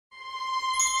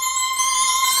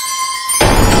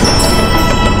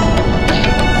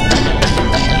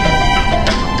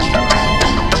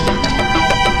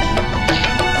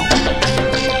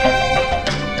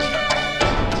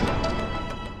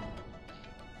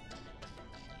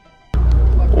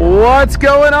What's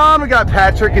going on? We got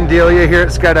Patrick and Delia here at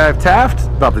Skydive Taft,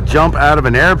 about to jump out of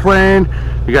an airplane.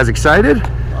 You guys excited?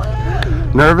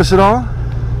 Nervous at all?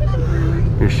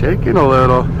 You're shaking a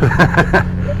little.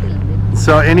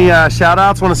 So any shout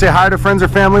outs? Want to say hi to friends or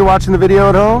family watching the video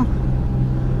at home?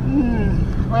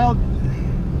 Well,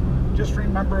 just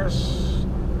remember us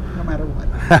no matter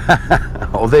what.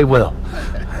 Oh, they will.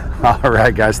 All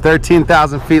right, guys,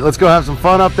 13,000 feet. Let's go have some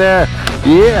fun up there.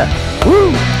 Yeah.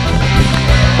 Woo!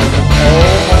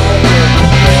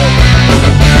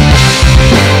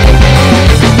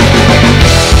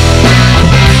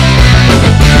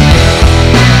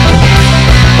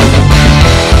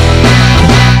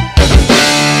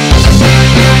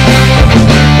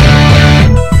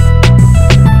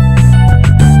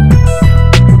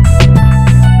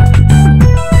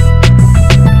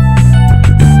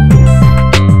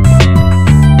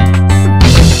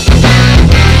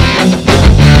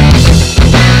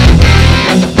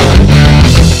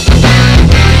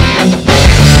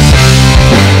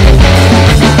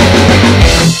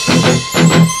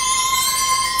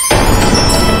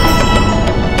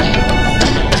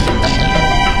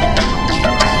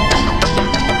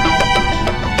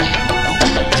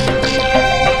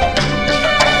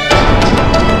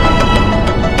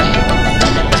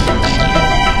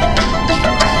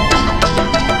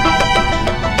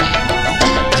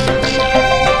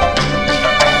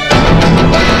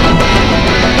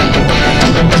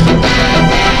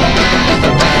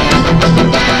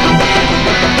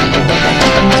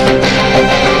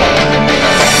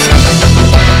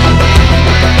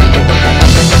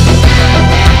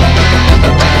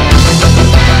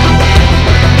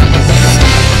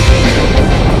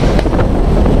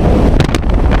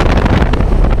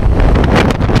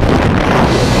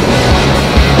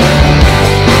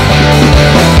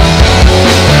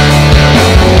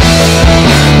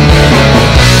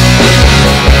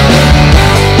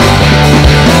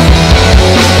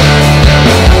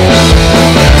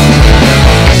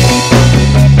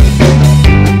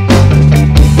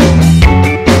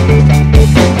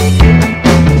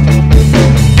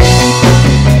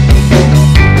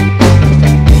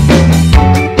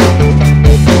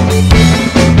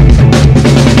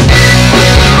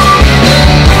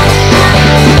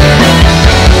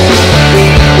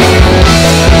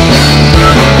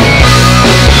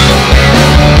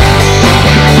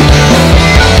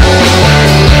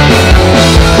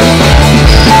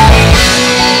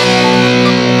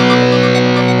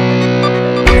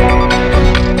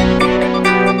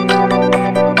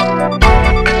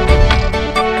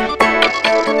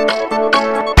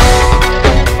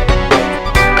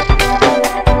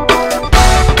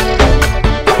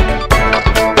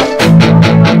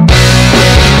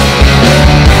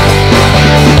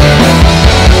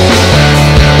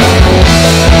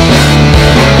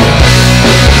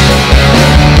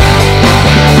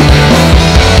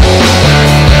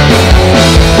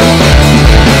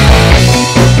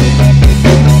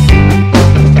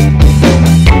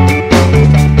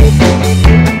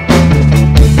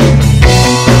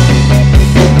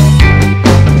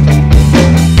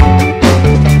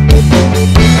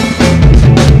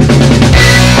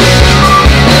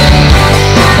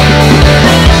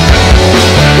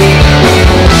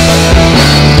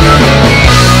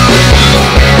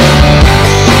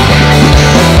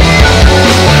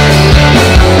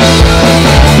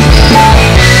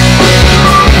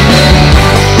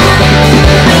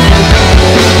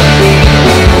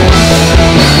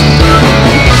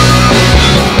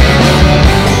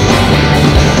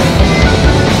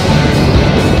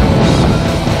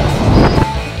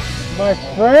 My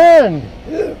friend!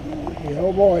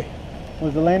 Oh boy.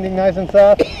 Was the landing nice and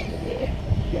soft?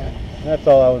 Yeah. That's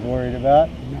all I was worried about.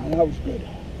 No, that was good.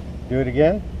 Do it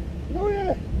again? Oh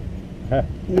yeah.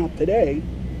 Not today.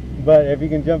 But if you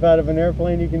can jump out of an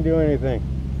airplane, you can do anything.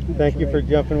 Thank you for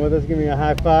jumping with us. Give me a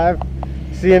high five.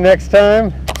 See you next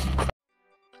time.